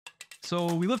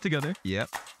So we live together. Yep.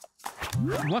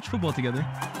 We watch football together.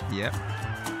 Yep.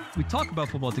 We talk about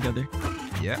football together.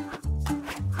 Yep.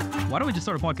 Why don't we just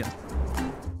start a podcast?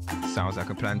 Sounds like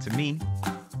a plan to me.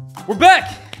 We're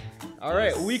back! All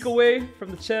right, a week away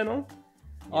from the channel.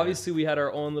 Obviously, we had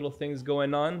our own little things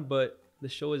going on, but the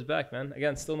show is back, man.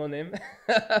 Again, still no name.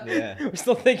 Yeah. We're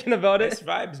still thinking about it. It's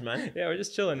vibes, man. Yeah, we're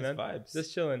just chilling, It's man. vibes.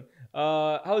 Just chilling.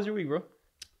 How was your week, bro?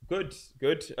 Good.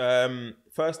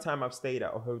 First time I've stayed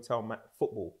at a hotel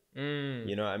football.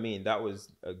 You know what I mean? That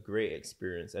was a great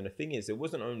experience. And the thing is, it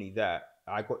wasn't only that.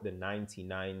 I got the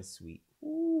 99 suite.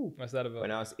 Ooh, what's that about?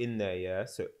 When I was in there, yeah.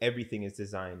 So everything is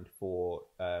designed for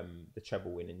the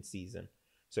treble winning season.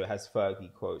 So it has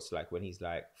Fergie quotes like when he's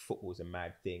like, "Football's a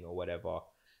mad thing" or whatever.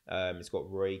 It's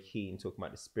got Roy Keane talking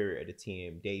about the spirit of the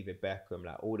team, David Beckham,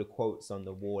 like all the quotes on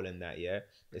the wall and that, yeah.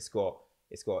 It's got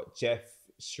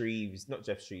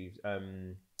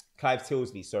Clive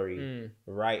Tilsley,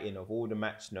 writing of all the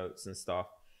match notes and stuff.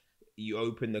 You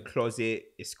open the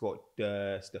closet, it's got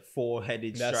the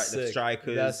four-headed the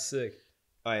strikers. That's sick.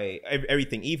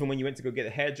 Everything. Even when you went to go get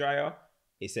a hairdryer,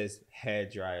 it says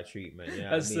hairdryer treatment. You know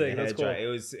That's sick. That's cool.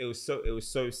 It was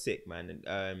so sick, man.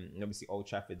 And obviously Old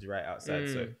Trafford's right outside,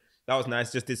 so that was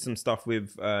nice. Just did some stuff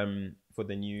with for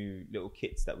the new little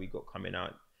kits that we got coming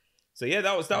out. So yeah,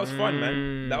 that was fun,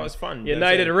 man. That was fun.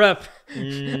 United rep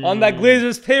on that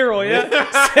Glazers payroll, yeah.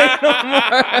 Say no more.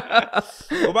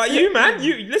 What about you, man?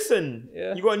 You listen.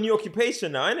 Yeah. You got a new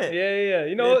occupation now, innit? Yeah.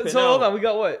 You know, so hold on. We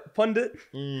got what? Pundit,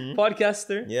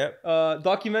 podcaster, Yep.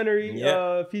 Documentary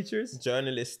features,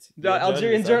 Journalist,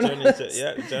 Algerian journalist,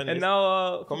 journalist, and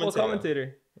now football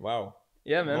commentator. Wow.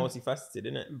 Yeah, man. Multifaceted,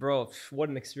 innit? Bro, what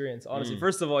an experience. Honestly,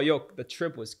 first of all, the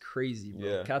trip was crazy, bro.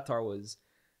 Yeah. Qatar was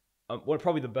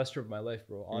probably the best trip of my life,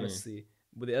 bro. Honestly,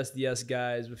 with the SDS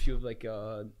guys, with a few of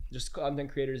just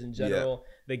content creators in general.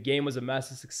 The game was a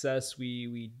massive success.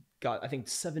 We got, I think,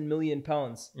 £7 million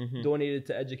donated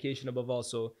to education above all.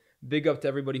 So big up to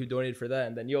everybody who donated for that.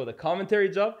 And then the commentary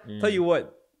job. Tell you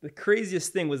what, the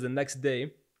craziest thing was the next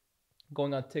day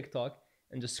going on TikTok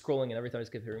and just scrolling, and every time I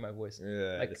just kept hearing my voice.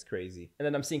 Yeah, that's crazy. And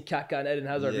then I'm seeing Kaka and Eden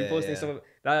Hazard reposting stuff.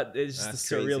 That is just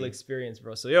that's a surreal crazy. experience,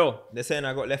 bro. So they're saying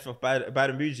I got left off bad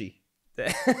and bougie. Who's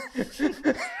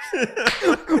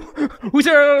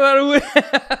there?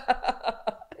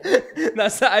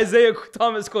 That's the Isaiah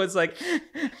Thomas quote. It's like,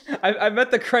 I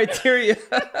met the criteria.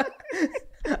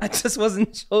 I just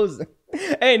wasn't chosen.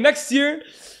 Hey, next year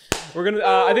we're gonna.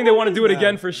 I think they want to do it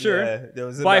again for sure.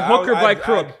 Yeah, by hook or by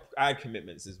crook. I had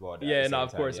commitments as well. Yeah, no,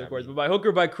 of course. But by hook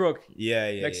or by crook.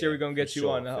 Yeah. Next year we're gonna get you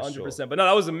on 100%. Sure. But no,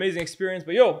 that was an amazing experience.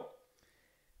 But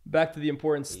back to the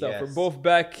important stuff. Yes. We're both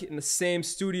back in the same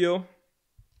studio,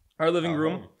 our living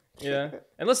room. Yeah,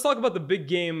 and let's talk about the big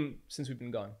game since we've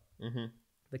been gone.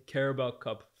 The Carabao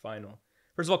Cup Final.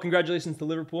 First of all, congratulations to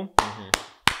Liverpool.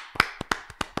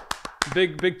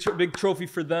 Big trophy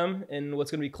for them in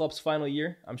what's going to be Klopp's final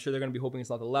year. I'm sure they're going to be hoping it's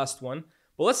not the last one.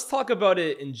 But let's talk about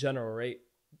it in general, right?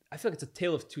 I feel like it's a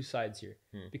tale of two sides here.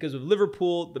 Because with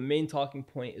Liverpool, the main talking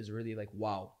point is really like,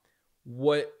 wow,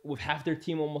 what with half their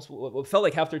team what felt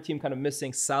like half their team kind of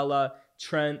missing: Salah,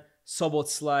 Trent,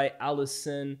 Szoboszlai,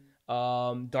 Alisson,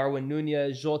 Darwin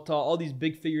Nunez, Jota, all these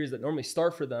big figures that normally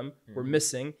start for them were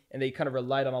missing, and they kind of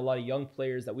relied on a lot of young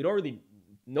players that we don't really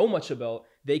know much about.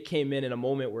 They came in a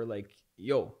moment where like,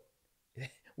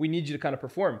 we need you to kind of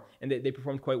perform, and they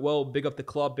performed quite well. Big up the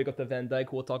club, big up to Van Dijk,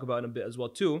 who we'll talk about in a bit as well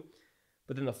too.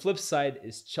 But then the flip side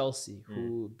is Chelsea,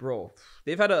 who, bro,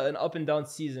 they've had an up and down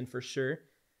season for sure.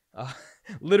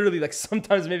 Literally, like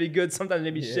sometimes maybe good, sometimes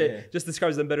maybe shit. Just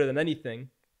describes them better than anything.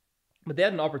 But they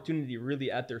had an opportunity really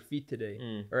at their feet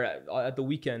today, or at the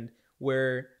weekend,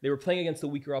 where they were playing against a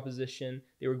weaker opposition.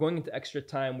 They were going into extra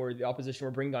time where the opposition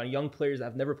were bringing on young players that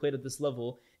have never played at this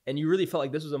level. And you really felt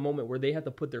like this was a moment where they had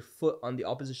to put their foot on the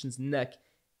opposition's neck.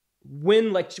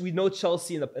 Win, like we know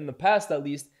Chelsea in the past at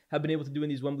least have been able to do in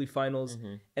these Wembley finals.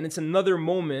 And it's another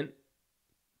moment,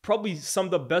 probably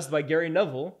summed up best by Gary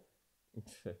Neville.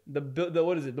 The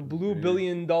what is it? The blue $1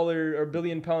 billion or £1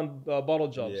 billion bottle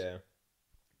jobs. Yeah.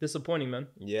 Disappointing, man.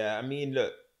 Yeah, I mean,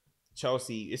 look,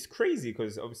 Chelsea, it's crazy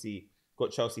because obviously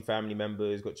got Chelsea family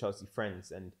members, got Chelsea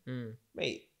friends, and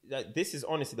mate, like, this is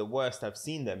honestly the worst I've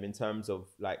seen them in terms of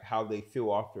like how they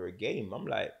feel after a game. I'm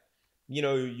like,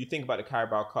 you think about the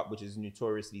Carabao Cup, which is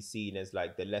notoriously seen as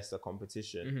like the lesser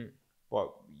competition,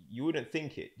 but you wouldn't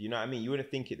think it. You know what I mean? You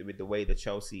wouldn't think it with the way the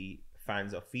Chelsea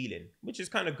fans are feeling, which is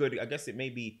kind of good. I guess it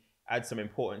maybe adds some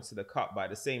importance to the cup, but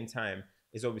at the same time,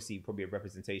 it's obviously probably a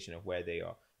representation of where they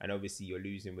are. And obviously you're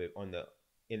losing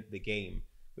in the game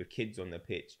with kids on the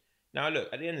pitch. Now look,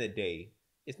 at the end of the day,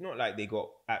 it's not like they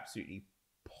got absolutely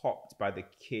popped by the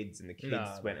kids and the kids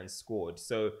Nah, went and scored.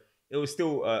 So it was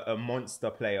still a monster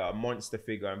player, a monster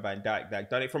figure, and Van Dijk that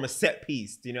done it from a set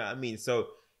piece. Do you know what I mean? So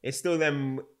it's still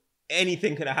them.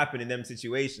 Anything could have happened in them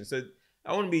situations. So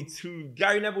I won't be too.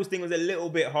 Gary Neville's thing was a little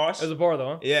bit harsh. It was a bar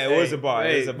though. Huh? Yeah, it was a bar.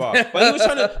 It was a bar. But he was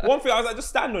trying to. One thing I was like, just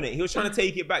stand on it. He was trying to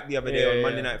take it back the other day on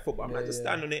Monday Night Football. I'm like, just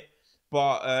stand on it.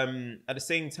 But at the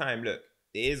same time, look,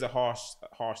 it is a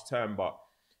harsh term, but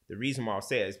the reason why I'll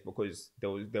say it is because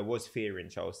there was fear in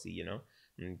Chelsea, you know,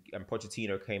 and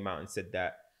Pochettino came out and said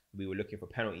that we were looking for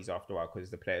penalties after a while because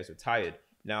the players were tired.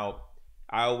 Now,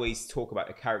 I always talk about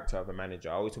the character of a manager.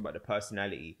 I always talk about the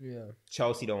personality. Yeah.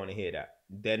 Chelsea don't want to hear that.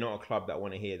 They're not a club that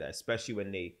want to hear that, especially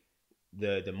when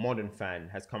the modern fan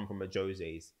has come from a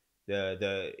Jose's.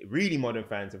 The really modern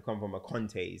fans have come from a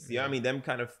Conte's. You know what I mean? Them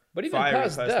kind of. But even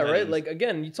past that, right? Like,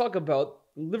 again, you talk about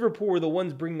Liverpool were the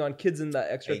ones bringing on kids in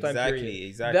that extra time period.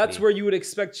 Exactly. That's where you would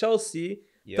expect Chelsea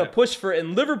to push for it.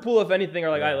 And Liverpool, if anything,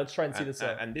 are like, all right, let's try and see this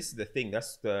out. And this is the thing.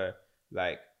 That's the,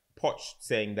 like, Poch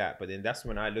saying that. But then that's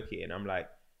when I look at it and I'm like,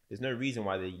 there's no reason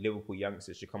why the Liverpool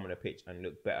youngsters should come on the pitch and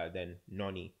look better than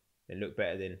Noni, and look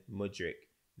better than Mudryk.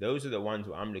 Those are the ones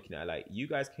where I'm looking at. Like, you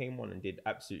guys came on and did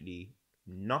absolutely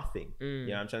nothing. You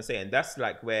know what I'm trying to say? And that's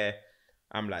like where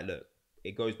I'm like, look,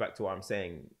 it goes back to what I'm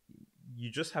saying. You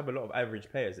just have a lot of average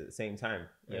players at the same time.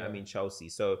 You know what I mean? Chelsea.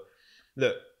 So,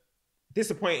 look,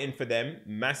 disappointing for them.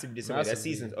 Massively disappointing. Their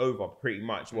season's over pretty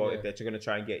much. Well, if they're going to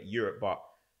try and get Europe, but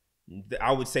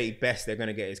I would say best they're going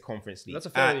to get is Conference League. That's a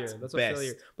failure. That's a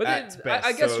failure. But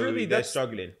I guess so really they're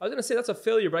struggling. I was going to say that's a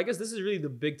failure, but I guess this is really the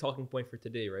big talking point for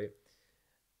today, right?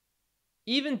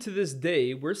 Even to this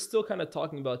day, we're still kind of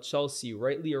talking about Chelsea,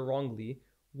 rightly or wrongly,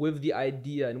 with the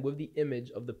idea and with the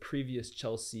image of the previous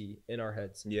Chelsea in our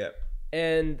heads. Yeah.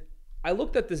 And I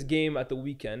looked at this game at the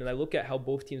weekend, and I look at how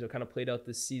both teams have kind of played out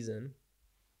this season.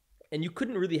 And you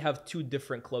couldn't really have two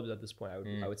different clubs at this point,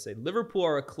 I would say. Liverpool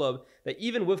are a club that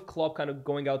even with Klopp kind of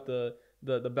going out the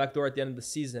back door at the end of the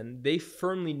season, they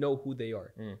firmly know who they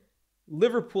are.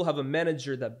 Liverpool have a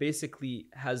manager that basically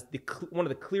has one of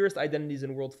the clearest identities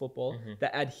in world football,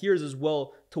 that adheres as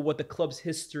well to what the club's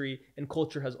history and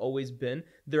culture has always been.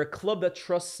 They're a club that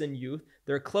trusts in youth.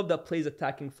 They're a club that plays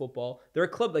attacking football. They're a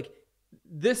club like,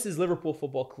 this is Liverpool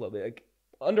Football Club. Like,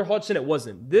 under Hodgson, it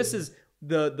wasn't. This is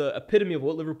the epitome of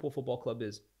what Liverpool Football Club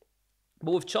is.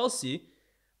 But with Chelsea,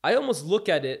 I almost look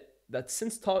at it that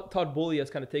since Todd Bowley has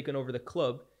kind of taken over the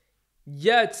club,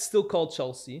 yeah, it's still called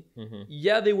Chelsea.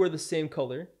 Yeah, they wear the same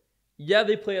color. Yeah,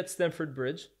 they play at Stamford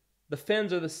Bridge. The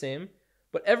fans are the same.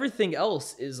 But everything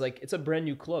else is like, it's a brand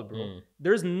new club, bro.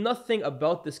 There's nothing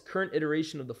about this current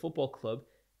iteration of the football club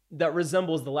that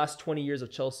resembles the last 20 years of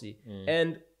Chelsea.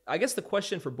 And I guess the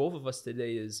question for both of us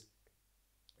today is,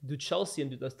 do Chelsea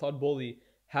and does Todd Bowley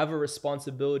have a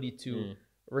responsibility to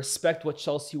respect what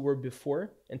Chelsea were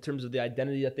before in terms of the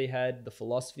identity that they had, the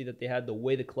philosophy that they had, the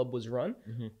way the club was run?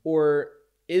 Or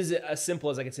is it as simple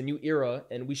as like it's a new era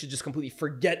and we should just completely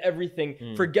forget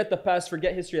everything, forget the past,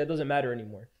 forget history, that doesn't matter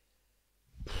anymore?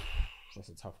 That's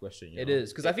a tough question. It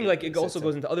is, because I think like it also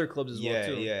goes into other clubs as well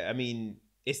too. Yeah, I mean,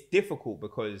 it's difficult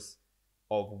because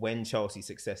of when Chelsea's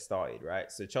success started,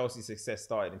 right? So Chelsea's success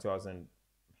started in 2000.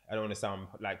 I don't want to sound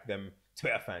like them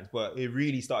Twitter fans, but it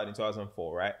really started in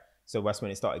 2004, right? So that's when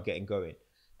it started getting going.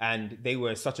 And they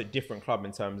were such a different club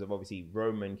in terms of, obviously,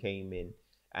 Roman came in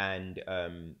and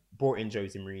brought in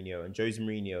Jose Mourinho. And Jose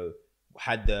Mourinho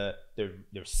had the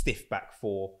stiff back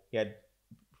four. He had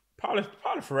Paulo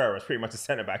Ferreira was pretty much a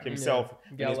centre-back himself.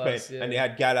 Gallas, and they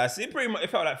had Gallas. It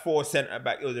felt like four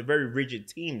centre-back. It was a very rigid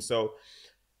team. So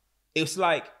it's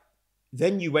like,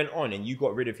 then you went on and you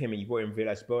got rid of him and you brought in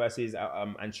Villas Boas's,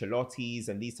 Ancelotti's,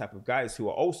 and these type of guys who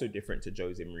are also different to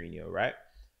Jose Mourinho, right?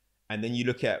 And then you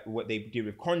look at what they did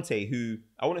with Conte, who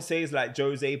I want to say is like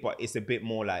Jose, but it's a bit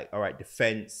more like, all right,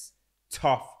 defense,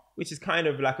 tough, which is kind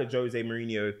of like a Jose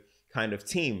Mourinho kind of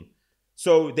team.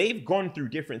 So they've gone through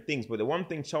different things, but the one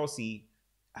thing Chelsea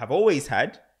have always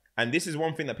had, and this is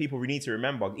one thing that people really need to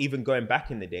remember, even going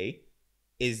back in the day,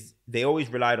 is they always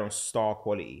relied on star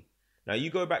quality. Now,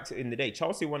 you go back to in the day,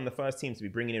 Chelsea were one of the first teams to be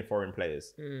bringing in foreign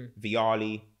players.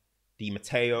 Vialli, Di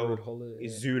Matteo,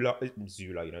 Zola,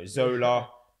 Zola,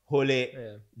 Hullet.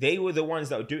 Yeah. They were the ones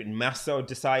that were doing Marcel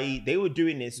Desailly. They were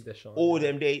doing this all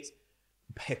them dates.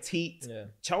 Petit. Yeah.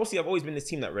 Chelsea have always been this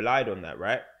team that relied on that,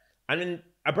 right? And then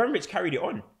Abramovich carried it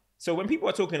on. So when people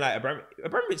are talking like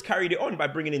Abramovich carried it on by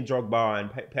bringing in Drogba and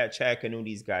Petr Cech and all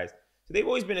these guys. So they've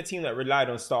always been a team that relied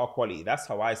on star quality. That's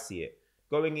how I see it.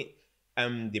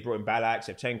 They brought in Balak,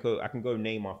 Shevchenko. I can go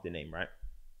name after name, right?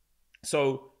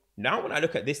 So now when I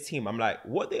look at this team, I'm like,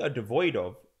 what they are devoid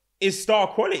of is star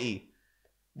quality.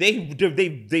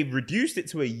 They've reduced it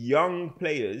to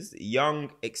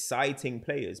young, exciting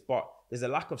players, but there's a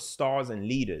lack of stars and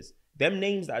leaders. Them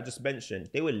names that I just mentioned,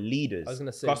 they were leaders. I was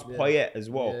gonna say, plus Poyet as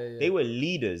well. Yeah. They were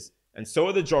leaders, and so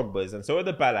are the Drogbas, and so are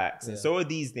the Balaks, and so are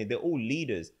these things. They're all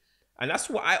leaders, and that's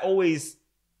what I always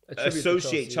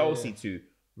associate Chelsea to.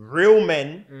 Real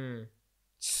men,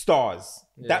 stars.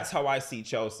 That's how I see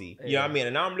Chelsea. You know what I mean?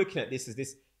 And now I'm looking at this as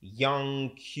this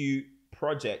young, cute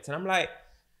project, and I'm like,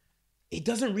 it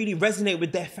doesn't really resonate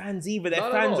with their fans either.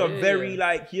 Their fans are very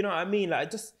like, you know what I mean?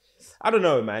 Like, I don't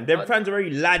know, man. Their fans are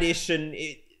very laddish, and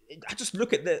I just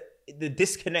look at the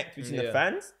disconnect between the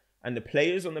fans and the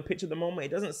players on the pitch at the moment.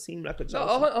 It doesn't seem like a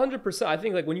Chelsea. No, 100%. I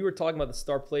think like when you were talking about the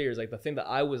star players, like the thing that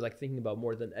I was like thinking about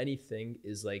more than anything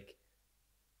is like,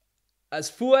 as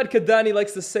Fuad Kadani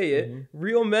likes to say it,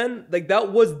 real men, like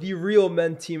that was the real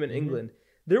men team in England.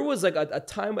 There was like a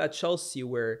time at Chelsea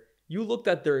where you looked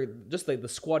at just like the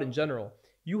squad in general.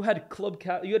 You had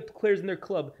players in their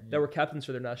club that were captains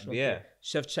for their national team.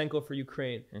 Shevchenko for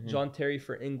Ukraine, John Terry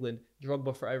for England,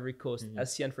 Drogba for Ivory Coast,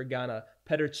 Essien for Ghana,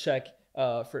 Petr Cech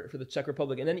for the Czech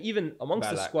Republic. And then even amongst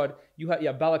the squad, you had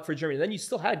Ballack for Germany. And then you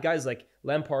still had guys like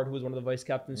Lampard, who was one of the vice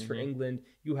captains for England.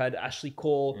 You had Ashley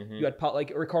Cole. You had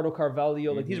like Ricardo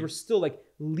Carvalho. Like these were still like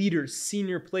leaders,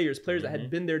 senior players that had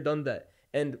been there, done that.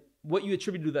 And what you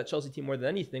attributed to that Chelsea team more than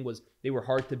anything was they were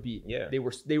hard to beat.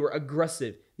 They were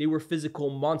aggressive. They were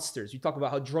physical monsters. You talk about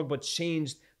how Drogba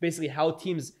changed basically how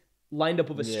teams lined up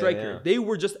with a striker. They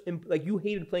were just like, you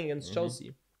hated playing against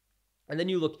Chelsea. And then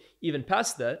you look even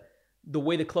past that, the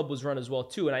way the club was run as well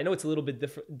too. And I know it's a little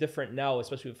bit different now,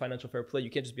 especially with financial fair play.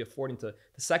 You can't just be affording to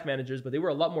sack managers, but they were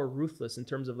a lot more ruthless in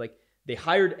terms of like, they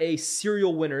hired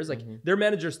serial winners. Like their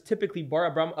managers, typically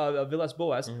Villas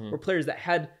Boas, were players that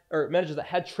had, or managers that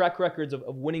had track records of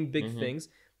winning big things.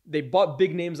 They bought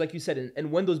big names, like you said,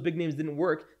 and when those big names didn't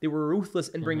work, they were ruthless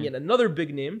in bringing in another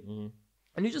big name.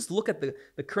 And you just look at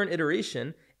the current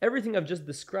iteration, everything I've just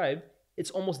described,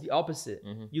 it's almost the opposite.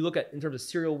 You look at, in terms of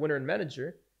serial winner and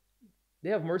manager, they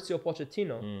have Mauricio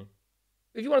Pochettino.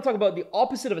 If you want to talk about the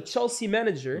opposite of a Chelsea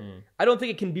manager, I don't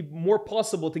think it can be more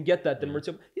possible to get that than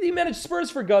Mauricio. He managed Spurs,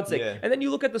 for God's sake. And then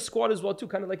you look at the squad as well too,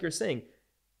 kind of like you're saying,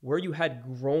 where you had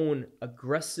grown,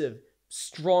 aggressive,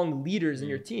 strong leaders in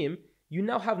your team, you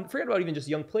now have, forget about even just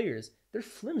young players, they're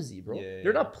flimsy, bro.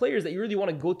 They're not players that you really want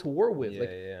to go to war with.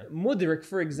 Mudryk,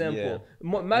 for example,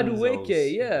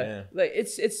 Madueke, like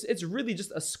it's really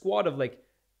just a squad of like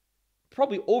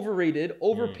probably overrated,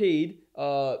 overpaid,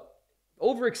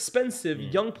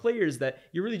 overexpensive young players that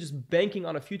you're really just banking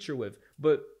on a future with.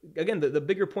 But again, the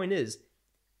bigger point is,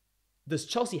 does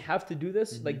Chelsea have to do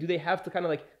this? Like, do they have to kind of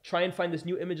like try and find this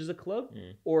new image as a club?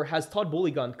 Or has Todd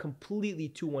Bowley gone completely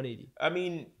to 180? I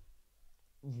mean,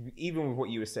 even with what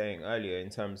you were saying earlier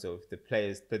in terms of the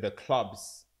players, the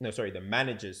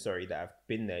managers, that have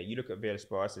been there. You look at Villas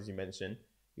Boas, as you mentioned.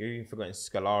 You're even forgetting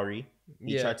Scolari.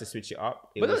 He tried to switch it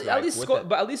up. At least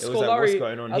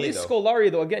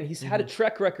Scolari, though, again, he's had a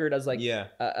track record as like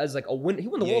a win. He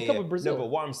won the World Cup with Brazil. No, but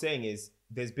what I'm saying is,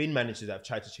 there's been managers that have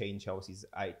tried to change Chelsea's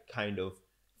kind of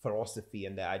philosophy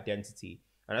and their identity.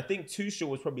 And I think Tuchel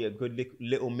was probably a good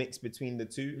little mix between the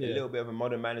two. A little bit of a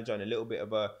modern manager and a little bit of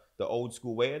the old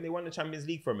school way. And they won the Champions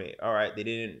League from it. All right, they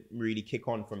didn't really kick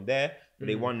on from there, but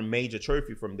they won a major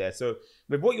trophy from there. So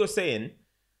with what you're saying,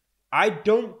 I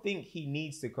don't think he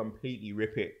needs to completely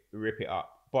rip it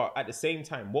up. But at the same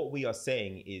time, what we are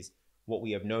saying is what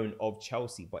we have known of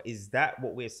Chelsea. But is that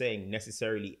what we're saying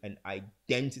necessarily an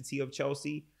identity of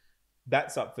Chelsea?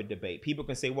 That's up for debate. People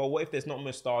can say, well, what if there's not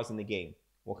more stars in the game?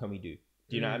 What can we do?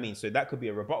 Do you know what I mean? So that could be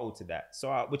a rebuttal to that.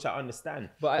 So which I understand.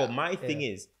 But my thing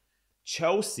is,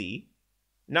 Chelsea,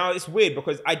 now it's weird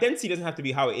because identity doesn't have to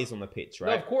be how it is on the pitch,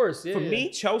 right? No, of course. For me,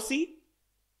 Chelsea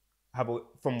have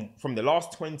from the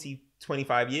last 20,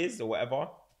 25 years or whatever,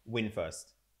 win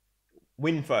first.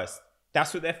 Win first.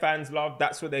 That's what their fans love.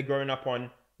 That's what they're growing up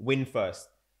on. Win first.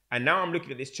 And now I'm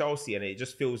looking at this Chelsea and it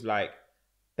just feels like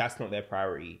that's not their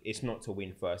priority. It's not to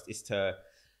win first. It's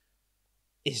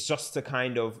just to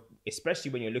kind of,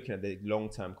 especially when you're looking at the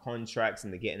long-term contracts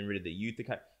and they're getting rid of the youth,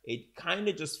 it kind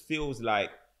of just feels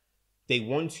like they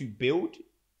want to build,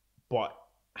 but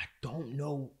I don't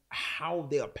know how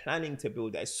they are planning to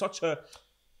build that. It's such a...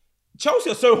 Chelsea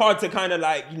are so hard to kind of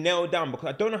like nail down because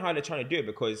I don't know how they're trying to do it,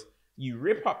 because you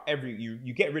rip up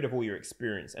you get rid of all your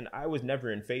experience. And I was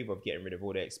never in favor of getting rid of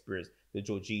all their experience. The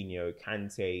Jorginho,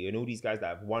 Kante, and all these guys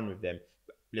that have won with them.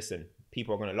 Listen,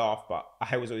 people are going to laugh, but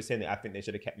I was always saying that I think they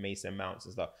should have kept Mason Mounts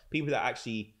and stuff. People that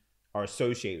actually are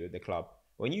associated with the club.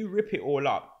 When you rip it all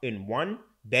up in one,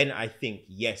 then I think,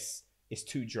 yes, it's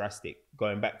too drastic.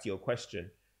 Going back to your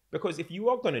question, Because if you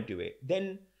are going to do it,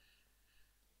 then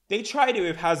they tried it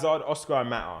with Hazard, Oscar, and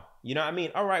Mata. You know what I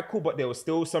mean? All right, cool. But there were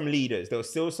still some leaders. There were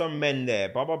still some men there,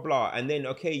 blah, blah, blah. And then,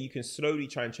 okay, you can slowly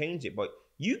try and change it. But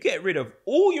you get rid of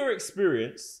all your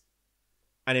experience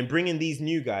and then bring in these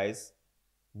new guys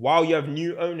while you have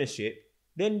new ownership,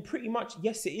 then pretty much,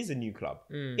 yes, it is a new club.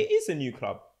 It is a new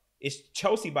club. It's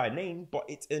Chelsea by name, but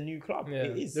it's a new club. Yeah.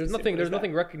 It is. There's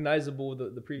nothing recognizable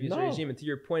with the previous regime. And to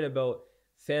your point about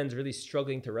fans really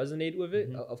struggling to resonate with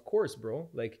it, of course, bro.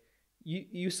 Like,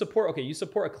 you support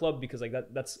a club because like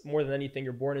that's more than anything,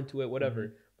 you're born into it,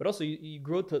 whatever. But also you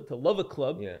grow to love a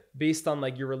club based on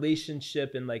like your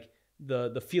relationship and like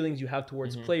the feelings you have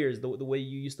towards players, the way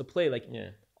you used to play. Like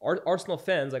Arsenal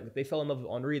fans, like they fell in love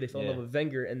with Henry, they fell in love with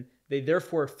Wenger, and they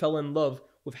therefore fell in love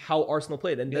with how Arsenal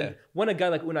played. And then when a guy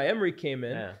like Unai Emery came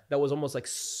in, that was almost like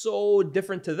so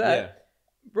different to that,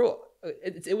 bro.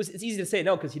 It's easy to say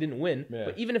no because he didn't win.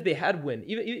 But even if they had win,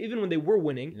 even when they were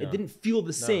winning, it didn't feel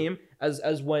the same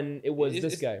as when it was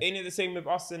this guy. Ain't it the same with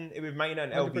us and with Man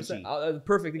United and LVG?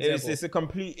 Perfect example.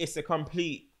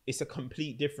 It's a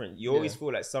complete different. You always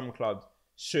feel like some clubs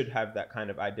should have that kind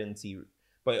of identity.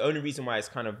 But the only reason why it's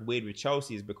kind of weird with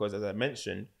Chelsea is because, as I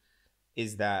mentioned,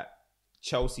 is that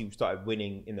Chelsea started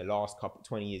winning in the last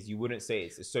 20 years. You wouldn't say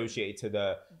it's associated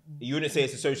to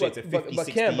 50,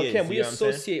 60 years. But we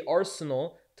associate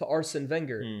Arsenal to Arsene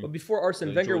Wenger. But before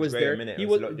Arsene Wenger was there,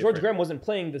 George Graham wasn't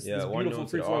playing this beautiful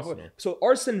free-flowing football. So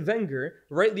Arsene Wenger,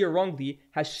 rightly or wrongly,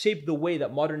 has shaped the way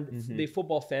that modern day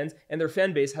football fans and their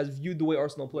fan base has viewed the way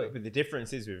Arsenal play. But the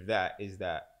difference is with that is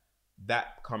that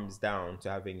comes down to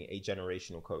having a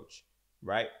generational coach,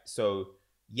 right? So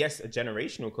yes, a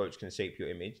generational coach can shape your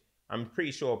image. I'm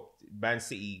pretty sure Man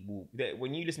City will,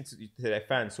 when you listen to their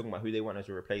fans talking about who they want as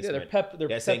a replacement,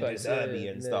 they're saying De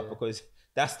Zerbi and stuff because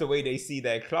that's the way they see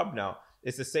their club now.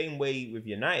 It's the same way with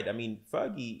United. I mean,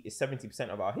 Fergie is 70%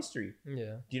 of our history. Yeah.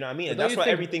 Do you know what I mean? And that's why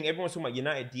everyone's talking about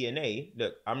United DNA.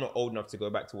 Look, I'm not old enough to go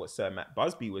back to what Sir Matt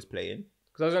Busby was playing.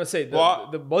 Because I was going to say,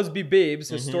 the Busby Babes,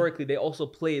 historically, they also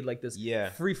played like this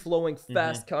free-flowing,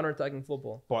 fast, counter-attacking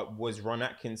football. But was Ron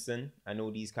Atkinson and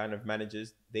all these kind of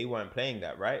managers, they weren't playing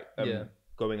that, right?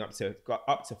 Going up to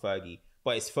Fergie.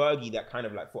 But it's Fergie that kind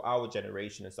of like, for our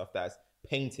generation and stuff, that's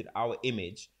painted our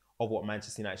image of what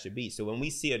Manchester United should be. So when we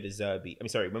see a De Zerbi,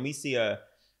 when we see a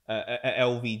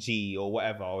LVG or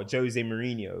whatever, or Jose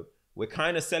Mourinho, we're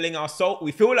kind of selling our soul.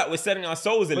 We feel like we're selling our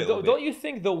souls a little bit. Don't you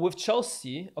think, though, with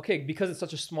Chelsea, okay, because it's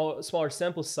such a smaller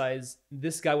sample size,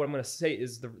 this guy, what I'm going to say,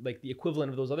 is the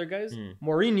equivalent of those other guys.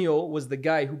 Mourinho was the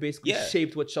guy who basically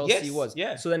shaped what Chelsea was.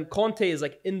 So then Conte is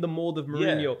like in the mold of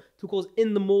Mourinho. Tuchel's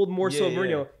in the mold more so of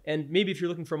Mourinho. And maybe if you're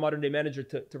looking for a modern day manager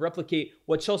to replicate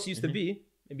what Chelsea used to be,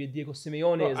 maybe a Diego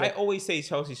Simeone. Bro, I always say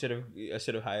Chelsea should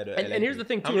have hired a and here's the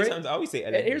thing too, How many times I always say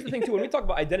and here's the thing too, when we talk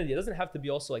about identity, it doesn't have to be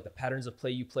also like the patterns of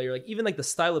play you play or like even like the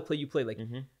style of play you play. Like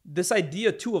this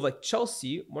idea too of like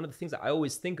Chelsea, one of the things that I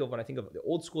always think of when I think of the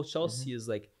old school Chelsea is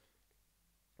like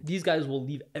these guys will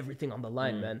leave everything on the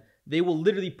line, man. They will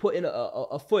literally put in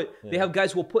a foot. They have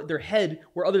guys who will put their head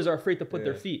where others are afraid to put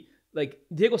their feet. Like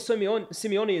Diego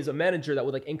Simeone is a manager that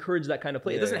would like encourage that kind of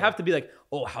play. It doesn't have to be like,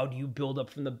 oh, how do you build up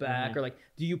from the back or like,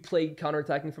 do you play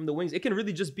counterattacking from the wings? It can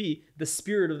really just be the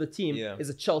spirit of the team is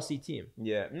a Chelsea team.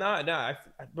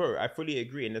 Bro, I fully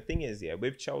agree. And the thing is,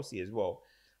 with Chelsea as well,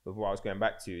 with what I was going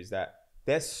back to is that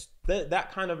there's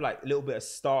that kind of like little bit of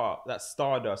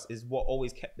stardust is what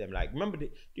always kept them. Like,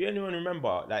 do anyone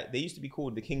remember? Like they used to be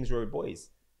called the Kings Road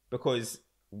Boys because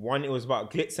one, it was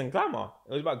about glitz and glamour.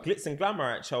 It was about glitz and glamour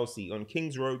at Chelsea on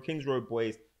Kings Road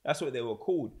Boys. That's what they were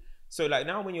called. So like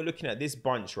now when you're looking at this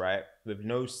bunch, right, with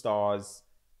no stars,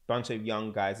 bunch of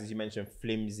young guys, as you mentioned,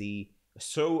 flimsy,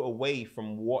 so away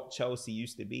from what Chelsea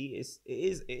used to be, it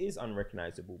is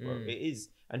unrecognizable, bro. It is.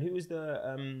 And who was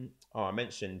the I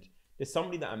mentioned there's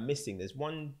somebody that I'm missing. There's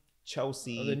one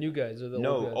Chelsea. The new guys or the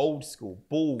old guys? Old school,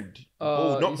 bald,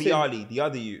 not Vialli, the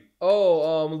other you.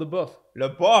 LeBeouf.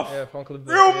 Yeah, Franck Leboeuf.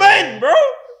 Real men, bro.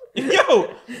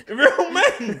 Yo, real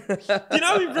men. You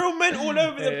know, real men all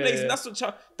over the place. And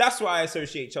that's what I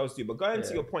associate Chelsea to. But going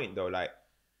to your point though, like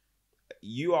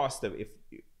you asked them,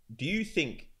 do you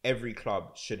think every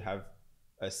club should have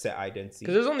a set identity?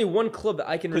 Because there's only one club that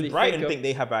I can really Brighton think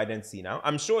they have identity now.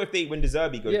 I'm sure if when De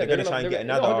Zerbi goes, they're going to try and get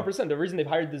another. 100%. The reason they've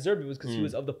hired De Zerbi was because he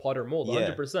was of the Potter mold.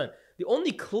 100%. The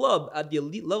only club at the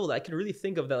elite level that I can really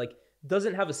think of that like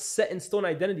doesn't have a set in stone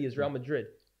identity is Real Madrid.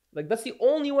 Like that's the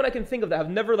only one I can think of that have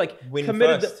never like win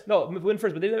first,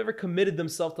 but they've never committed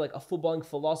themselves to like a footballing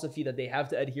philosophy that they have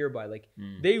to adhere by. Like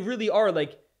they really are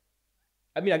like,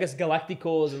 I mean, I guess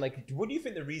Galacticos and like. What do you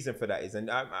think the reason for that is? And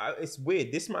it's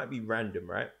weird. This might be random,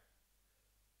 right?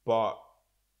 But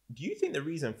do you think the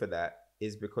reason for that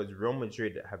is because Real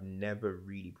Madrid have never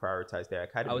really prioritized their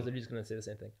academy? I was just going to say the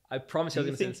same thing. I promise you I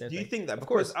was going to say the same thing. Do you think that? Of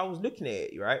Because course. I was looking at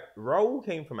it, right? Raul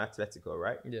came from Atletico,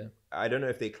 right? Yeah. I don't know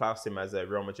if they class him as a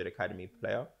Real Madrid academy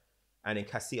player. And then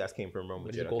Casillas came from Real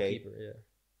But he's a Madrid, goalkeeper, okay? yeah.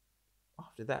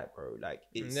 After that, bro, like,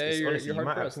 it's You're honestly, you hard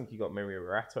might have, pressed. think you got Mario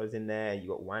Ratos in there, you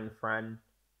got Juan Fran,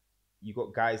 you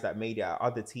got guys that made it at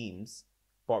other teams.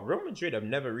 But Real Madrid have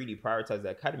never really prioritized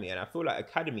their academy. And I feel like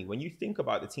academy, when you think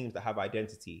about the teams that have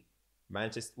identity,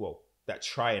 that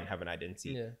try and have an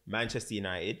identity, Yeah. Manchester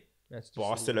United, That's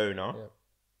Barcelona,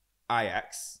 yeah.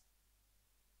 Ajax,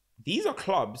 these are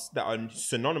clubs that are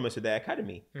synonymous with their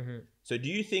academy. Mm-hmm. So do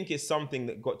you think it's something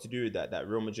that got to do with that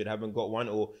Real Madrid haven't got one?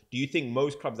 Or do you think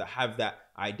most clubs that have that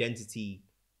identity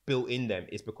built in them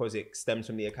is because it stems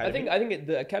from the academy? I think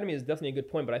the academy is definitely a good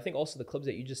point, but I think also the clubs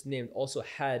that you just named also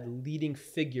had leading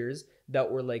figures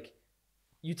that were like,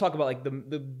 you talk about like the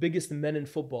biggest men in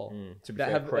football. To be that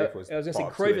fair, have, Cruyff was I was going to say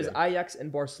part of two Cruyff of is them. Ajax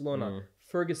and Barcelona.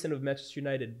 Ferguson of Manchester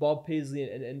United, Bob Paisley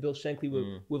and Bill Shankly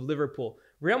with Liverpool.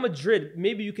 Real Madrid,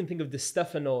 maybe you can think of Di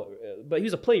Stefano, but he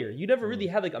was a player. You never really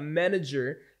had like a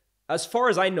manager, as far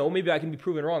as I know, maybe I can be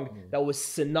proven wrong, that was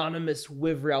synonymous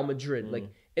with Real Madrid. Like,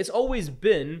 it's always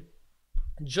been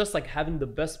just like having the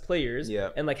best players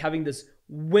and like having this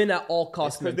win at all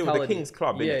costs Because mentality. they were the King's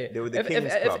Club, innit? They were the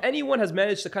King's Club. If anyone has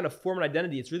managed to kind of form an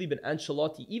identity, it's really been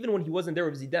Ancelotti, even when he wasn't there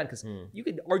with Zidane, because you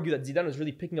could argue that Zidane was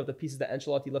really picking up the pieces that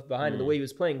Ancelotti left behind, and the way he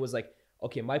was playing was like,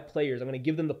 okay, my players, I'm going to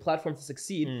give them the platform to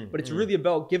succeed, but it's really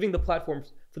about giving the platform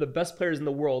for the best players in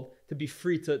the world to be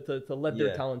free to let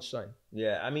their talents shine.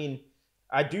 Yeah, I mean,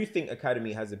 I do think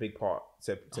academy has a big part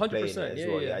to play in it 100%, as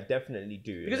well. Yeah, I definitely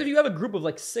do. Because if you have a group of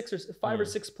like 5 or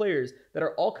 6 players that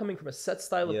are all coming from a set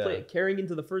style of play, carrying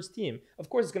into the first team, of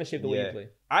course it's going to shape the way you play.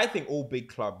 I think all big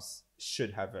clubs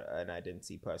should have an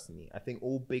identity, personally. I think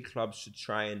all big clubs should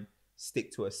try and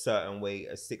stick to a certain way,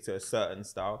 stick to a certain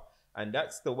style. And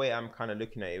that's the way I'm kind of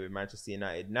looking at it with Manchester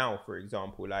United. Now, for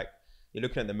example, like, you're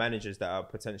looking at the managers that are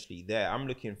potentially there. I'm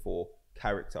looking for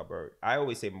character, bro. I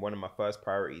always say one of my first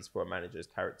priorities for a manager is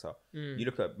character. You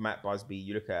look at Matt Busby,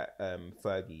 you look at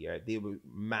Fergie, right? They were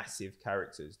massive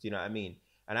characters. Do you know what I mean?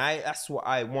 And that's what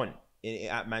I want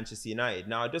at Manchester United.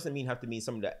 Now, it doesn't have to mean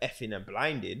somebody that effing and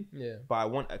blinded, but I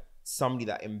want somebody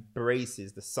that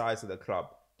embraces the size of the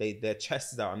club. Their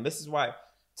chest is out. And this is why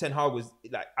Ten Hag was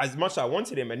like, as much as I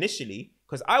wanted him initially,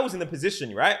 because I was in the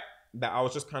position, right, that I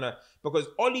was just kind of, because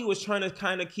Oli was trying to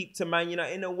kind of keep to Man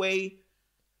United in a way,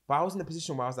 but I was in the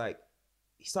position where I was like,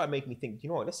 he started making me think, you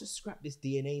know what, let's just scrap this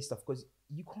DNA stuff, because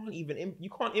you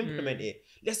can't implement it.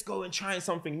 Let's go and try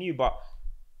something new. But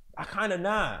I kind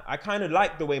of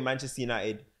like the way Manchester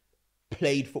United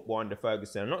played football under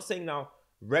Ferguson. I'm not saying now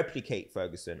replicate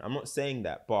Ferguson. I'm not saying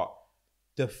that, but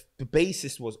the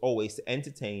basis was always to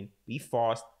entertain, be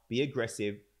fast, be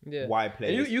aggressive, wide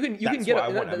players. And you can get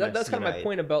that's kind of my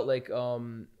point about like what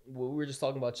we were just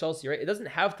talking about Chelsea, right? It doesn't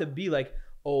have to be like,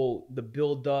 oh, the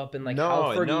build up and like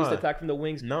how Fergie used to attack from the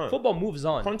wings. No, football moves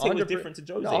on. Conte was different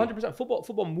to Jose. 100%.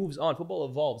 Football moves on. Football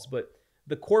evolves, but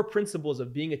the core principles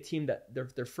of being a team that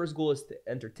their first goal is to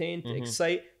entertain, to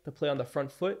excite, to play on the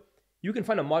front foot. You can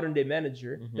find a modern day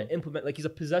manager that implement, like, he's a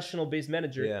possessional based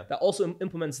manager that also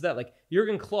implements that. Like,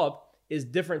 Jurgen Klopp is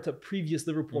different to previous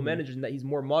Liverpool managers in that he's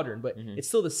more modern, but it's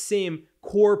still the same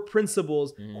core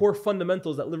principles, core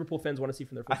fundamentals that Liverpool fans want to see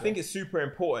from their football. I think it's super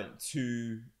important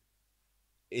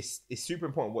it's super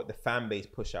important what the fan base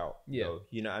push out. Though,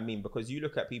 you know what I mean? Because you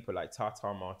look at people like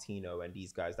Tata Martino and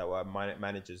these guys that were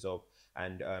managers of,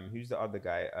 and who's the other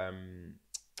guy?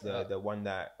 The one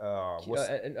that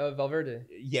Valverde.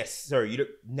 Yes, sorry, you look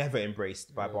never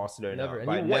embraced by Barcelona. Never.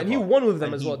 And he won with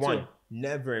them as well too.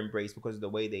 Never embraced because of the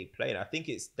way they play. And I think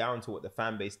it's down to what the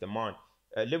fan base demand.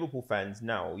 Liverpool fans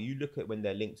now, you look at when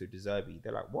they're linked to De Zerbi,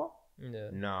 they're like, what?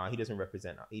 Nah, he doesn't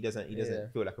represent us. He doesn't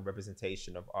feel like a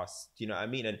representation of us. Do you know what I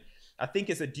mean? And I think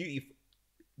it's a duty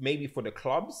maybe for the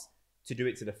clubs to do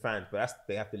it to the fans, but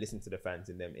they have to listen to the fans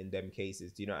in them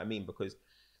cases. Do you know what I mean? Because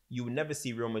you will never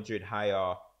see Real Madrid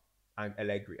hire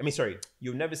Allegri. I mean, sorry,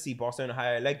 you'll never see Barcelona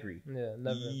hire Allegri. Yeah,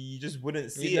 never. You just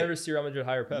wouldn't see it. You never see Real Madrid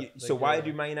hire Pep. So why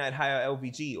do Man United hire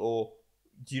LVG? Or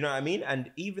do you know what I mean?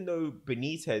 And even though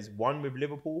Benitez won with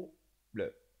Liverpool,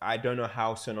 look, I don't know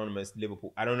how synonymous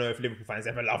Liverpool. I don't know if Liverpool fans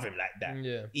ever love him like that.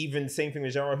 Yeah. Even same thing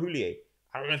with Gerard Houllier.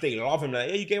 I don't know if they love him like,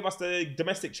 yeah, you gave us the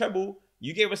domestic treble,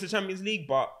 you gave us the Champions League,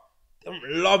 but they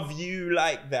don't love you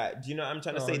like that. Do you know what I'm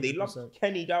trying to say? 100%. They love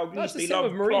Kenny Dalglish. They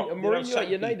love Mourinho. Mourinho at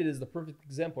United is the perfect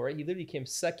example, right? He literally came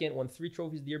second, won 3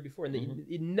 trophies the year before, and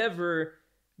he never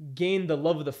gained the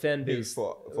love of the fan base.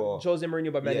 For Jose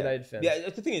Mourinho by Man United fans. Yeah,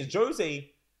 the thing is,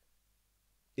 Jose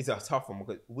is a tough one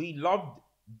because we loved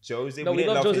Jose. No, we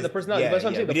love Jose, the personality. But that's what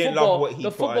I'm saying. We The didn't football, love what he the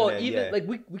put football, on there, even like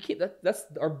we keep that's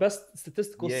our best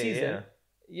statistical season.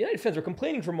 United fans were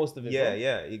complaining for most of it. Yeah, bro.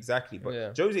 yeah, exactly.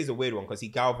 But Jose is a weird one because he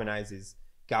galvanizes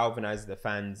the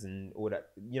fans and all that.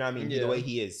 You know what I mean? The way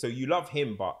he is. So you love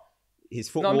him, but his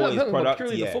football, his product,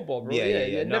 purely the football, bro.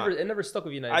 It never stuck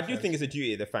with United. I do think it's a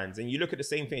duty of the fans, and you look at the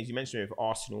same things you mentioned with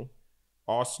Arsenal.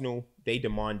 Arsenal, they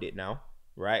demand it now,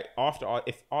 right?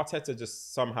 If Arteta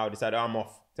just somehow decided I'm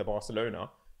off to Barcelona,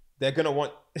 they're gonna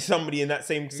want somebody in that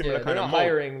same similar kind of mode.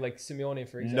 Hiring like Simeone,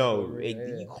 for example. No,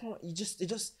 you can't.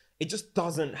 It just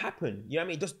doesn't happen. You know what I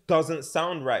mean? It just doesn't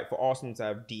sound right for Arsenal to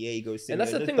have Diego Simeone. And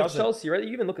that's the thing with Chelsea, right?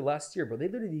 You even look at last year, bro. They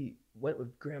literally went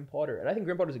with Graham Potter, and I think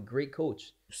Graham Potter's a great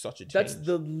coach. Such a change. That's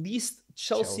the least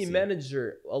Chelsea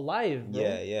manager alive, bro.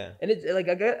 Yeah. And it's like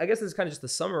I guess this is kind of just to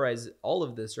summarize all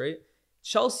of this, right?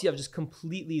 Chelsea have just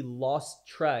completely lost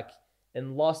track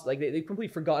and lost, like they've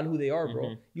completely forgotten who they are,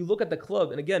 bro. You look at the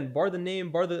club, and again, bar the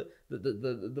name, bar the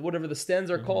whatever the stands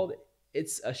are called,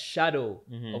 it's a shadow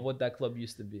of what that club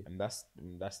used to be. And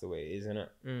that's the way it is, isn't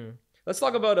it? Let's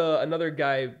talk about another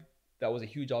guy that was a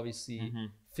huge, obviously,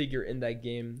 figure in that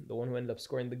game. The one who ended up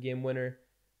scoring the game winner,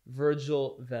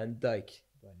 Virgil Van Dijk.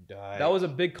 That was a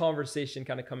big conversation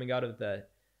kind of coming out of that.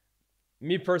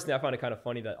 Me personally, I found it kind of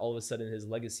funny that all of a sudden his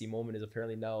legacy moment is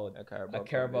apparently now a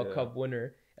Carabao Cup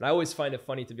winner. And I always find it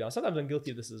funny, to be honest. Sometimes I'm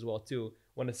guilty of this as well, too.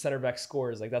 When a center back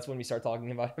scores, like that's when we start talking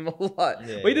about him a lot.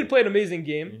 But he did play an amazing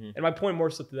game. And my point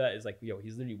more so to that is like,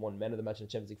 he's literally won man of the match in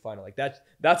the Champions League final. Like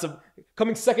that's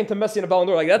coming second to Messi in a Ballon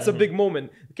d'Or. Like that's a big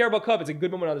moment. The Carabao Cup, it's a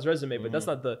good moment on his resume, but that's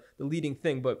not the leading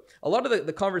thing. But a lot of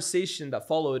the conversation that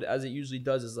followed, as it usually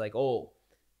does, is like,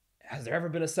 has there ever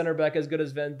been a center back as good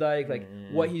as Van Dijk? Like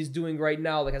what he's doing right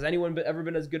now, like has anyone ever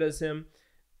been as good as him?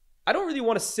 I don't really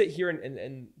want to sit here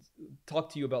and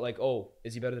talk to you about like,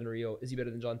 is he better than Rio? Is he better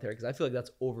than John Terry? Because I feel like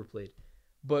that's overplayed.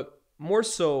 But more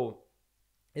so,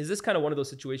 is this kind of one of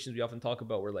those situations we often talk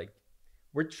about where like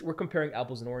we're comparing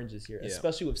apples and oranges here,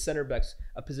 especially with center backs,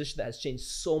 a position that has changed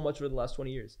so much over the last 20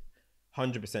 years.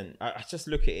 100%. I just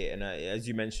look at it, and as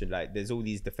you mentioned, like there's all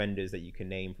these defenders that you can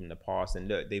name from the past, and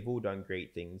look, they've all done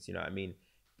great things. You know what I mean?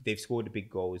 They've scored the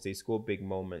big goals, they've scored big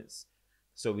moments.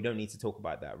 So we don't need to talk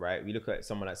about that, right? We look at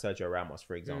someone like Sergio Ramos,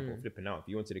 for example, flipping out. If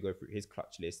you wanted to go through his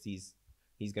clutch list, he's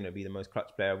going to be the most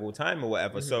clutch player of all time or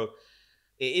whatever. So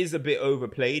it is a bit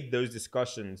overplayed, those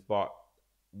discussions. But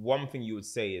one thing you would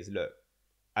say is, look,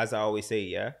 as I always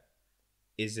say,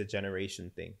 is a generation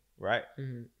thing, right?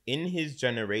 In his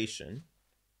generation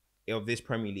of this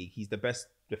Premier League, he's the best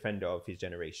defender of his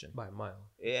generation. By a mile.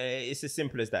 It's as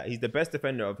simple as that. He's the best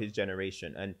defender of his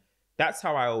generation. And that's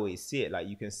how I always see it. Like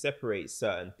you can separate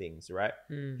certain things, right?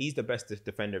 He's the best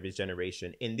defender of his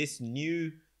generation. In this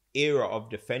new era of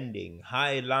defending,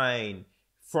 high line,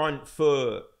 front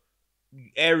foot,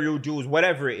 aerial duels,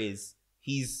 whatever it is,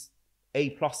 he's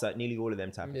A+ at nearly all of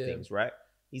them type of things, right?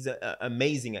 He's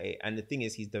amazing at it. And the thing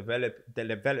is, he's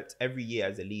developed every year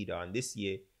as a leader. And this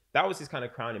year, that was his kind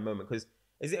of crowning moment. Because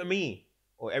is it me?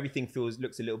 Or everything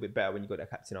looks a little bit better when you got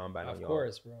that captain armband on your arm. Of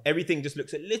course, bro. Everything just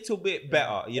looks a little bit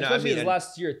better. You know what I mean? Especially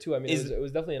last year too. I mean, it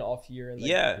was definitely an off year.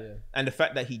 And and the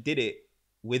fact that he did it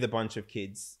with a bunch of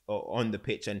kids on the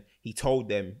pitch, and he told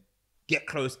them, "Get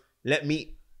close, let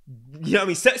me," you know what I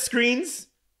mean? Set screens.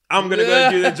 I'm gonna go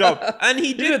and do the job, and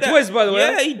he did that twice, by the way.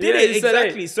 Yeah, he did it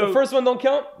exactly. So the first one don't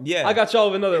count. Yeah, I got y'all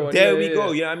with another one. There we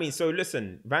go. You know what I mean? So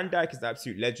listen, Van Dijk is the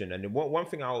absolute legend, and one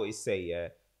thing I always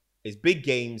say, is big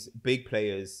games, big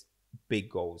players, big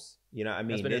goals. You know what I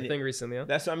mean? That's been a thing recently, huh?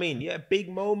 That's what I mean. Yeah, big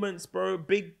moments, bro.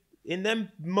 Big in them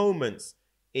moments.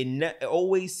 It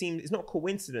always seems, it's not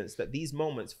coincidence that these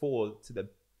moments fall to the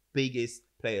biggest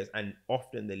players and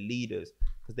often the leaders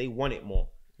because they want it more.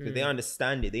 Because they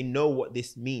understand it. They know what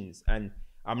this means. And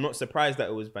I'm not surprised that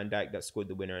it was Van Dijk that scored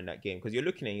the winner in that game. Because you're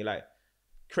looking and you're like,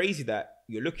 crazy that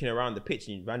you're looking around the pitch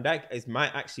and Van Dijk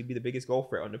might actually be the biggest goal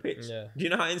threat on the pitch. Yeah. Do you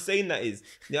know how insane that is?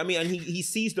 You know what I mean? And he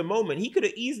seized the moment. He could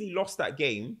have easily lost that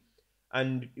game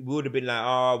and we would have been like,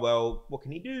 well, what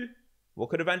can he do? What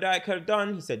could Van Dijk have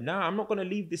done? He said, nah, I'm not going to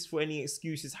leave this for any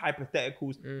excuses,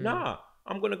 hypotheticals. Nah,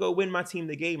 I'm going to go win my team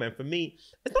the game. And for me,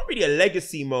 it's not really a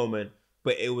legacy moment,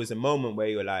 but it was a moment where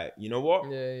you're like, you know what?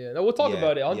 Yeah. No, we'll talk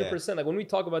about it 100%. Yeah. Like when we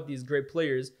talk about these great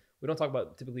players, we don't talk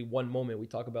about typically one moment. We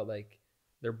talk about like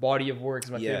their body of work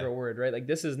is my favorite word, right? Like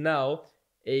this is now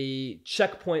a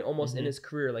checkpoint almost in his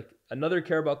career. Like another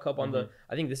Carabao Cup on the,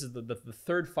 I think this is the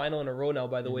third final in a row now,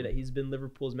 by the way, that he's been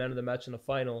Liverpool's man of the match in the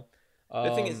final.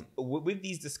 The thing is, with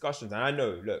these discussions, and I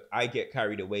know, look, I get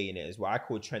carried away in it as well. I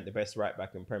call Trent the best right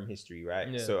back in Prem history, right?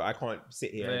 Yeah. So I can't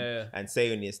sit here and say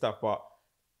any of this stuff, but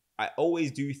I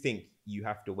always do think you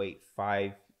have to wait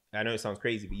 5. I know it sounds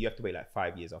crazy, but you have to wait like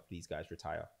 5 years after these guys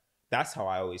retire. That's how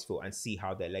I always feel, and see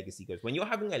how their legacy goes. When you're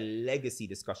having a legacy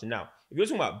discussion now, if you're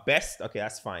talking about best, okay,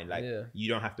 that's fine. Like you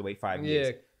don't have to wait 5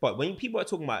 years. But when people are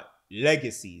talking about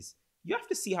legacies, you have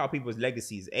to see how people's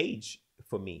legacies age.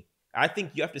 For me, I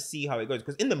think you have to see how it goes,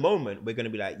 because in the moment we're going to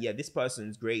be like, yeah, this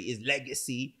person's great, is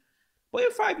legacy. But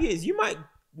in 5 years, you might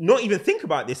not even think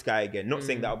about this guy again. Not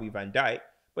saying that'll be Van Dijk,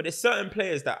 but there's certain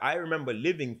players that I remember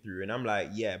living through, and I'm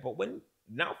like, yeah. But when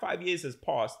now 5 years has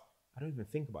passed, I don't even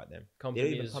think about them.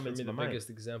 Company is for me the biggest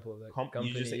example of that.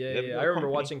 Company, I remember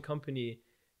watching Company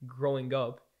growing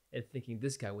up and thinking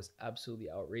this guy was absolutely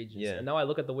outrageous. Yeah. And now I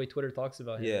look at the way Twitter talks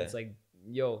about him. Yeah. It's like,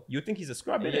 yo, you think he's a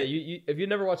scrub? Yeah. You if you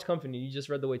never watched Company, you just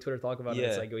read the way Twitter talk about him.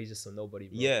 It's like, yo, he's just a nobody.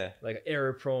 Bro. Yeah. Like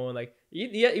error prone. Like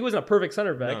he wasn't a perfect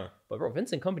center back, but bro,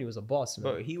 Vincent Kompany was a boss,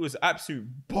 man. But he was absolute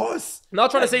boss. I'm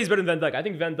not trying to say he's better than Van Dijk. I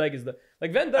think Van Dijk is Van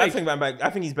Dijk. I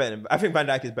think he's better. I think Van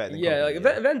Dijk is better than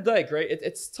Kompany. Van Dijk, right?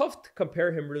 It's tough to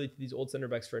compare him really to these old center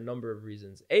backs for a number of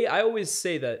reasons. I always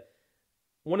say that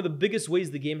one of the biggest ways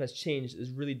the game has changed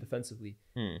is really defensively,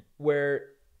 where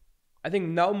I think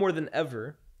now more than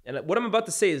ever. And what I'm about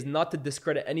to say is not to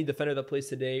discredit any defender that plays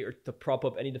today or to prop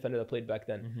up any defender that played back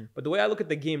then. But the way I look at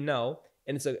the game now,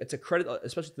 and it's a credit,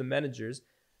 especially to the managers,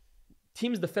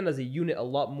 teams defend as a unit a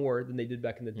lot more than they did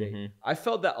back in the day. I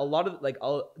felt that a lot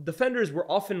of defenders were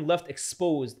often left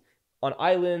exposed on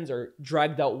islands or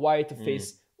dragged out wide to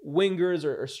face wingers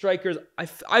or strikers.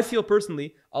 I feel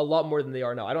personally a lot more than they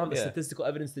are now. I don't have the statistical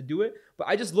evidence to do it, but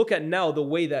I just look at now the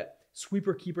way that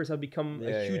sweeper keepers have become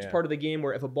a huge part of the game,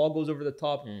 where if a ball goes over the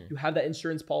top, you have that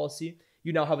insurance policy.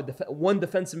 You now have one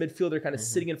defensive midfielder kind of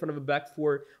sitting in front of a back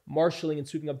four, marshalling and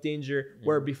sweeping up danger,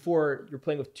 where before you're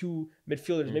playing with 2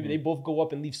 midfielders, maybe they both go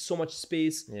up and leave so much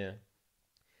space. Yeah.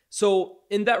 So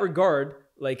in that regard,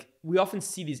 like we often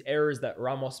see these errors that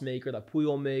Ramos make, or that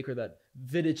Puyol make, or that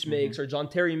Vidic makes, or John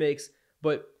Terry makes.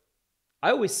 But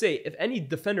I always say, if any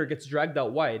defender gets dragged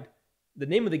out wide, the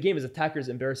name of the game is attackers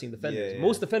embarrassing defenders.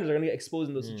 Most defenders are going to get exposed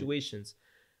in those situations.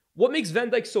 What makes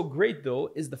Van Dijk so great, though,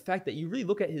 is the fact that you really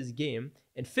look at his game,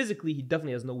 and physically, he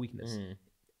definitely has no weakness.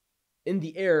 In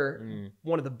the air,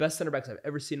 one of the best center backs I've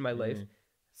ever seen in my life.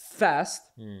 Fast,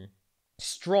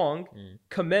 strong,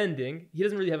 commanding. He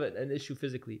doesn't really have an issue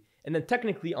physically. And then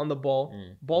technically on the ball,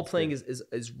 ball playing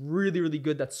is really, really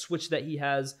good. That switch that he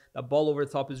has, that ball over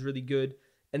the top is really good.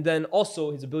 And then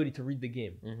also his ability to read the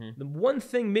game. The one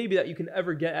thing maybe that you can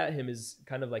ever get at him is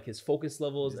kind of like his focus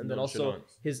levels, and then also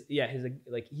his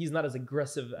like he's not as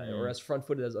aggressive or as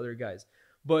front-footed as other guys.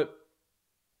 But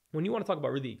when you want to talk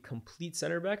about really complete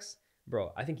center backs,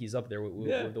 bro, I think he's up there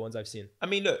with the ones I've seen. I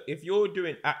mean, look, if you're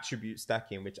doing attribute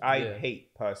stacking, which I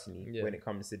hate personally when it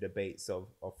comes to debates of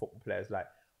football players, like,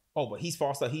 oh, but he's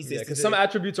faster, he's this. Because some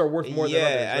attributes are worth more than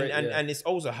others, right? And it's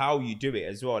also how you do it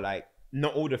as well. Like,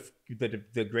 not all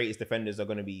the greatest defenders are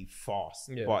going to be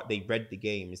fast, but they read the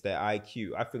game. It's their IQ.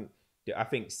 I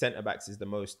think centre backs is the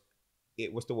most,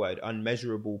 what's the word,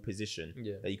 unmeasurable position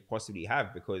that you could possibly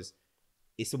have, because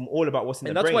it's all about what's in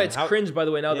the brain. And that's why it's cringe, by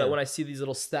the way, now that when I see these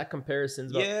little stat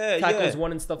comparisons about tackles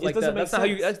won and stuff like that. That's not how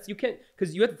you can't,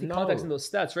 because you have to take context in those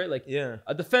stats, right? Like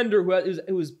a defender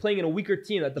who was playing in a weaker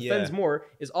team that defends more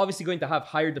is obviously going to have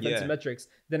higher defensive metrics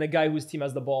than a guy whose team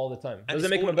has the ball all the time. Does it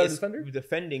make him a better defender?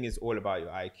 Defending is all about your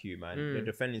IQ, man. The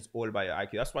defending is all about your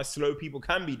IQ. That's why slow people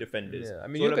can be defenders. I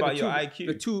mean, it's all about your IQ.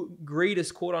 The 2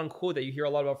 greatest quote unquote that you hear a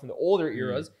lot about from the older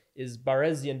eras is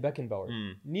Baresi and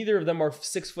Beckenbauer. Neither of them are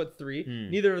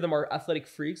 6'3". Neither of them are athletic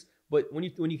freaks. But when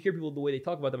you hear people the way they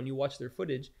talk about them, when you watch their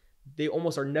footage, they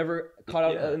almost are never caught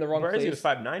out in the wrong place. Baresi was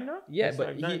 5'9" now? Yeah,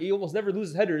 but he almost never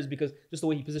loses headers because just the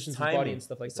way he positions his body and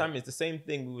stuff like that. Timing is the same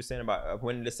thing we were saying about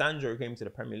when Lissandro came to the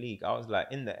Premier League. I was like,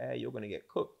 in the air, you're going to get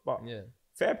cooked. But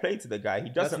fair play to the guy. He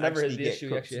doesn't actually get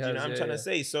cooked. Do you know what I'm trying to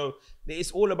say? So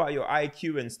it's all about your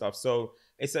IQ and stuff. So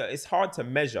it's hard to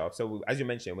measure. So as you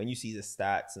mentioned, when you see the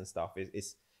stats and stuff,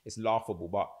 it's laughable.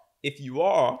 But if you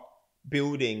are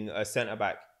building a centre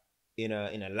back in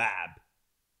a lab,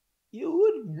 you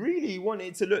would really want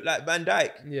it to look like Van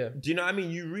Dijk. Yeah. Do you know what I mean?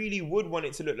 You really would want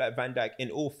it to look like Van Dijk, in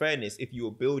all fairness, if you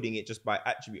were building it just by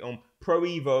attribute. On Pro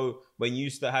Evo, when you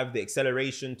used to have the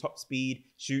acceleration, top speed,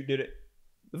 shoot, did it.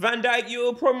 Van Dijk,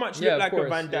 you'll pretty much look like a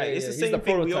Van Dijk. It's the same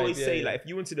thing we always say. Like, if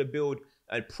you wanted to build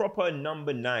a proper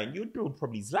number 9, you'd build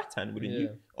probably Zlatan, wouldn't you?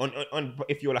 On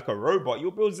if you're like a robot,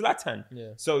 you'll build Zlatan.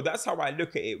 Yeah. So that's how I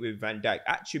look at it with Van Dijk.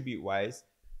 Attribute-wise,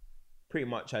 pretty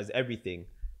much has everything.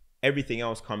 Everything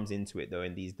else comes into it, though,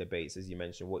 in these debates, as you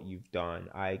mentioned, what you've done,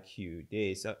 IQ,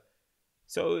 this.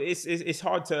 So it's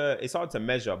hard to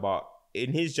measure, but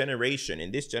in his generation,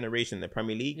 in this generation, the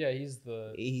Premier League, Yeah, he's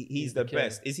the he's the king.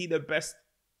 best. Is he the best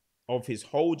of his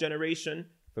whole generation?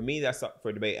 For me, that's up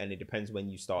for debate, and it depends when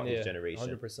you start his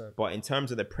generation. 100%. But in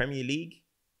terms of the Premier League,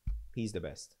 he's the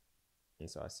best. And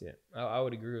so I see it. I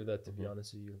would agree with that, to be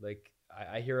honest with you. Like,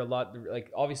 I hear a lot,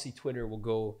 like, obviously Twitter will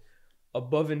go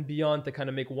above and beyond to kind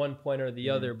of make one point or the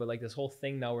other, but like this whole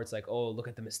thing now where it's like, oh, look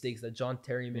at the mistakes that John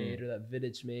Terry made or that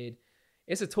Vidic made.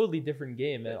 It's a totally different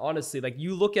game, man. Honestly, like,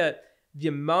 you look at the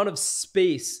amount of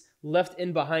space left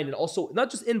in behind, and also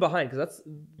not just in behind, because that's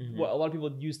what a lot of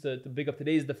people use to big up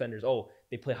today's defenders. Oh,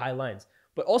 they play high lines,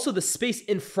 but also the space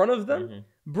in front of them,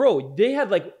 bro. They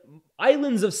had like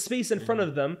islands of space in front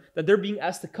of them that they're being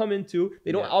asked to come into.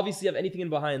 They don't obviously have anything in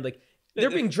behind. Like, they're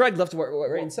being dragged left to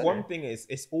right and center. One thing is,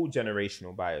 it's all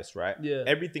generational bias, right? Yeah.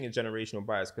 Everything is generational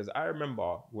bias. Because I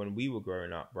remember when we were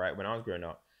growing up, right? When I was growing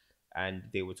up, and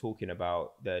they were talking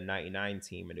about the 99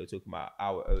 team, and they were talking about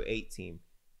our 08 team.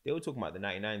 They were talking about the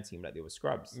 99 team like they were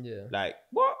scrubs. Yeah. Like,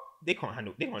 what? They can't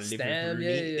handle. They can't live with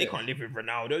Rooney. They can't live with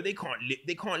Ronaldo. They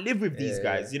can't live with these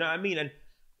guys. You know what I mean? And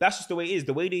that's just the way it is.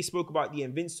 The way they spoke about the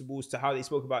Invincibles to how they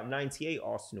spoke about 98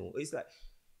 Arsenal. It's like,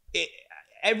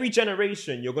 every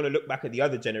generation, you're going to look back at the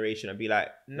other generation and be like,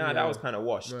 nah, that was kind of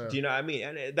washed. Do you know what I mean?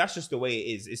 And that's just the way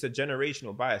it is. It's a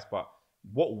generational bias. But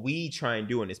what we try and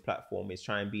do on this platform is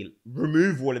try and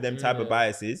remove all of them type of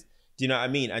biases. Do you know what I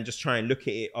mean? And just try and look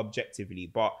at it objectively.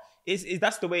 But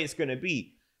that's the way it's going to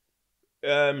be.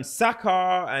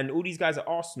 Saka and all these guys at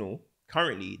Arsenal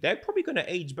currently, they're probably going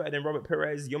to age better than Robert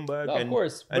Perez, Ljungberg, of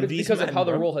course, but it's because of how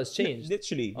the role has changed.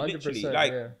 Literally,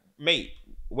 like, mate,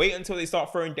 wait until they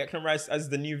start throwing Declan Rice as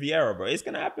the new Vieira, bro. It's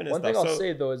going to happen. One thing I'll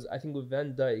say though is, I think with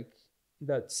Van Dijk,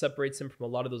 that separates him from a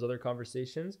lot of those other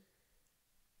conversations.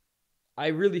 I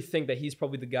really think that he's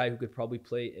probably the guy who could probably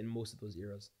play in most of those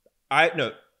eras.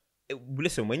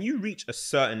 Listen, when you reach a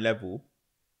certain level,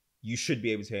 you should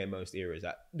be able to hear most eras.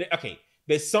 Okay,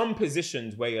 there's some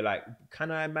positions where you're like, can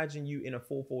I imagine you in a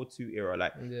 4-4-2 era?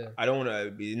 Like, I don't want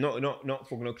to be not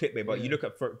for no clickbait, but you look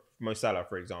at Mo Salah,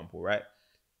 for example, right?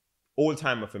 All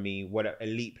timer for me, what an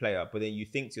elite player. But then you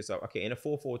think to yourself, okay, in a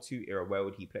 4-4-2 era, where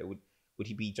would he play? Would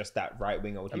he be just that right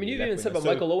winger? I mean, you even said about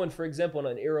Michael Owen, for example, in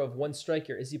an era of one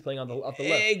striker, is he playing off the left?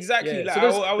 Exactly. Yeah.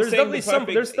 Like, so there's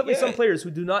definitely some players who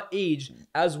do not age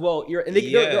as well, and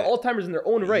they're all timers in their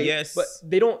own right. Yes. But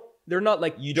they're not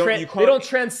like they don't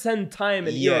transcend time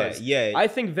and eras. Yeah. I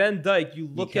think Van Dijk, you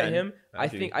look at him, I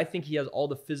think he has all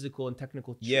the physical and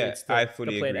technical traits to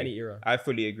play in any era. I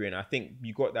fully agree, and I think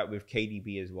you got that with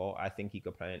KDB as well. I think he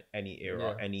could play in any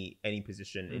era, any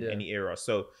position in any era.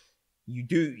 So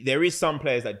there is some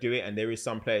players that do it, and there is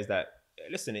some players that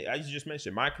listen. As you just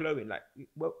mentioned, Michael Owen. Like,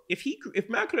 well, if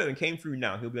Michael Owen came through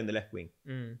now, he'll be on the left wing.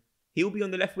 He'll be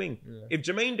on the left wing. If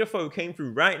Jermaine Defoe came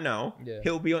through right now,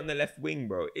 he'll be on the left wing,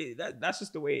 bro. That's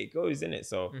just the way it goes, isn't it?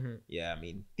 So, I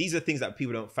mean, these are things that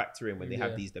people don't factor in when they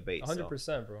have these debates.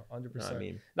 100%, bro. 100%. You know what I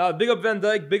mean? Now, big up Van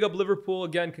Dijk, big up Liverpool.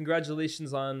 Again,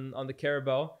 congratulations on the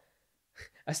Carabao.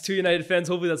 As two United fans,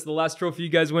 hopefully that's the last trophy you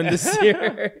guys win this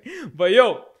year. But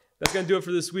yo, that's going to do it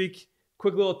for this week.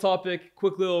 Quick little topic,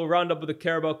 quick little roundup of the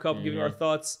Carabao Cup, giving our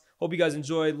thoughts. Hope you guys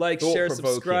enjoyed. Like, share,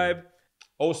 subscribe.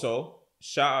 Also,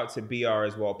 shout out to BR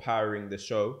as well, powering the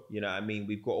show. You know what I mean?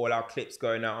 We've got all our clips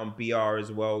going out on BR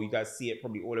as well. You guys see it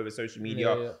probably all over social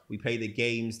media. We play the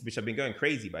games, which have been going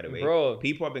crazy, by the way. Bro.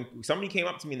 Somebody came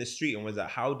up to me in the street and was like,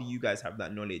 how do you guys have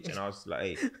that knowledge? And I was like,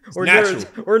 hey, it's We're natural.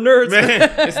 We're nerds. Man,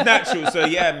 it's natural. So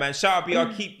yeah, man, shout out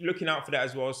BR. Keep looking out for that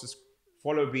as well. So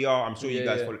follow BR. I'm sure you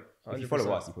guys follow. If you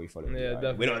follow us, you probably follow me. Yeah,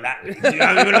 definitely. We're not that big.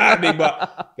 We're not that big,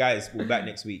 but guys, we'll be back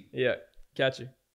next week. Yeah, catch you.